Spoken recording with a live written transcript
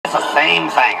same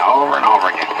thing over and over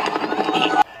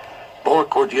again.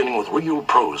 Bork, we're dealing with real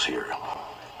pros here.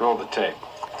 Roll the tape.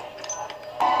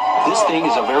 This thing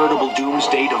is a veritable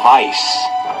doomsday device.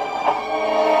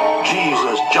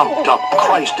 Jesus jumped up.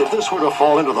 Christ, if this were to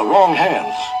fall into the wrong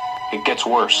hands. It gets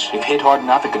worse. If hit hard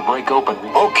enough, it could break open.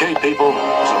 Okay, people.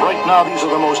 So right now, these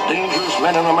are the most dangerous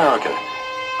men in America.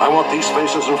 I want these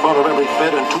faces in front of every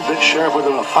Fed and two-bit sheriff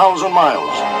within 1,000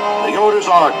 miles. The orders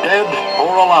are dead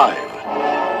or alive.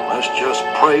 Let's just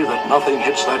pray that nothing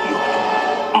hits that unit.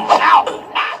 Ow!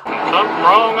 Something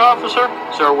wrong, officer?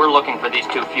 Sir, we're looking for these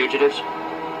two fugitives.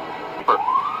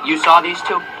 You saw these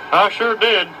two? I sure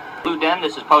did. Blue Den,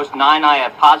 this is post 9. I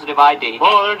have positive ID.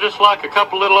 Boy, they're just like a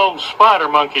couple little old spider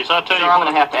monkeys, I tell you. Sir, I'm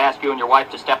going to have to ask you and your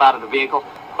wife to step out of the vehicle.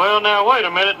 Well, now, wait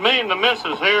a minute. Me and the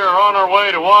missus here are on our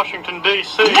way to Washington,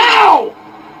 D.C. No!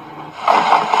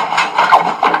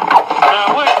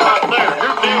 Now, wait right there.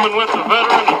 You're dealing with the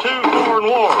veteran of two foreign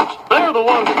wars. They're the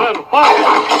ones that been fighting.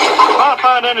 If I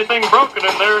find anything broken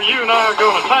in there, you and I are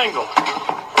going to tangle.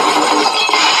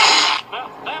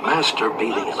 Master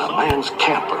beating in a man's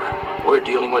camper. We're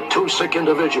dealing with two sick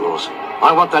individuals.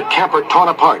 I want that camper torn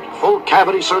apart. Full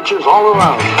cavity searches all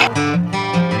around.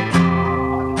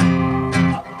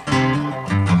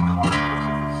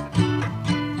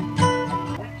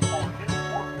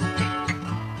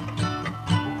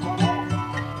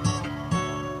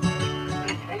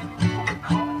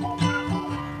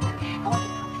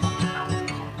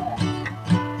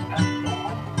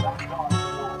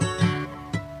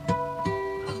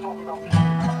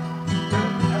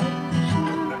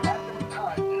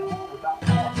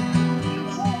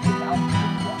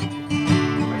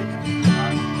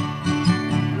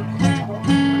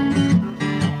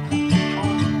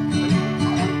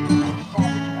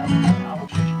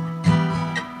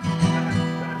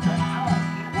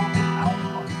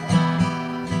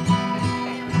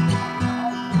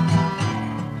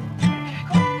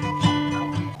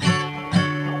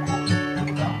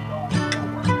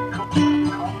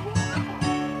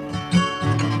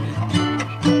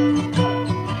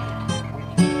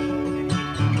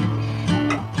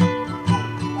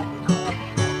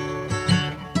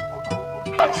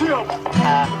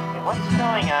 What's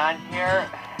going on here?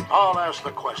 I'll ask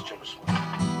the questions.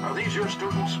 Are these your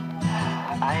students?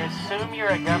 I assume you're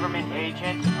a government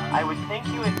agent. I would think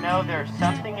you would know there's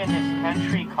something in this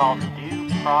country called due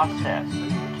process,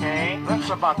 okay? That's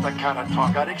about the kind of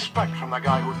talk I'd expect from the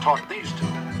guy who taught these two.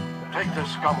 Take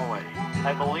this scum away.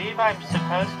 I believe I'm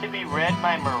supposed to be read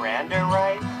my Miranda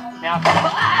rights. Now,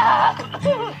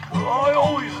 I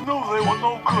always knew they were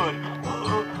no good.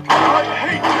 I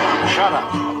hate them. Shut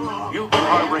up. You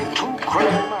harboring two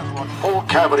criminal men on full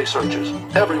cavity searches.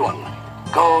 Everyone,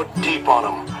 go deep on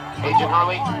them. Agent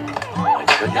Hurley? I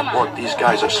tell you what, these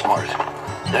guys are smart.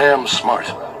 Damn smart.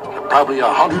 They're probably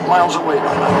 100 miles away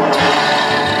by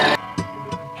now.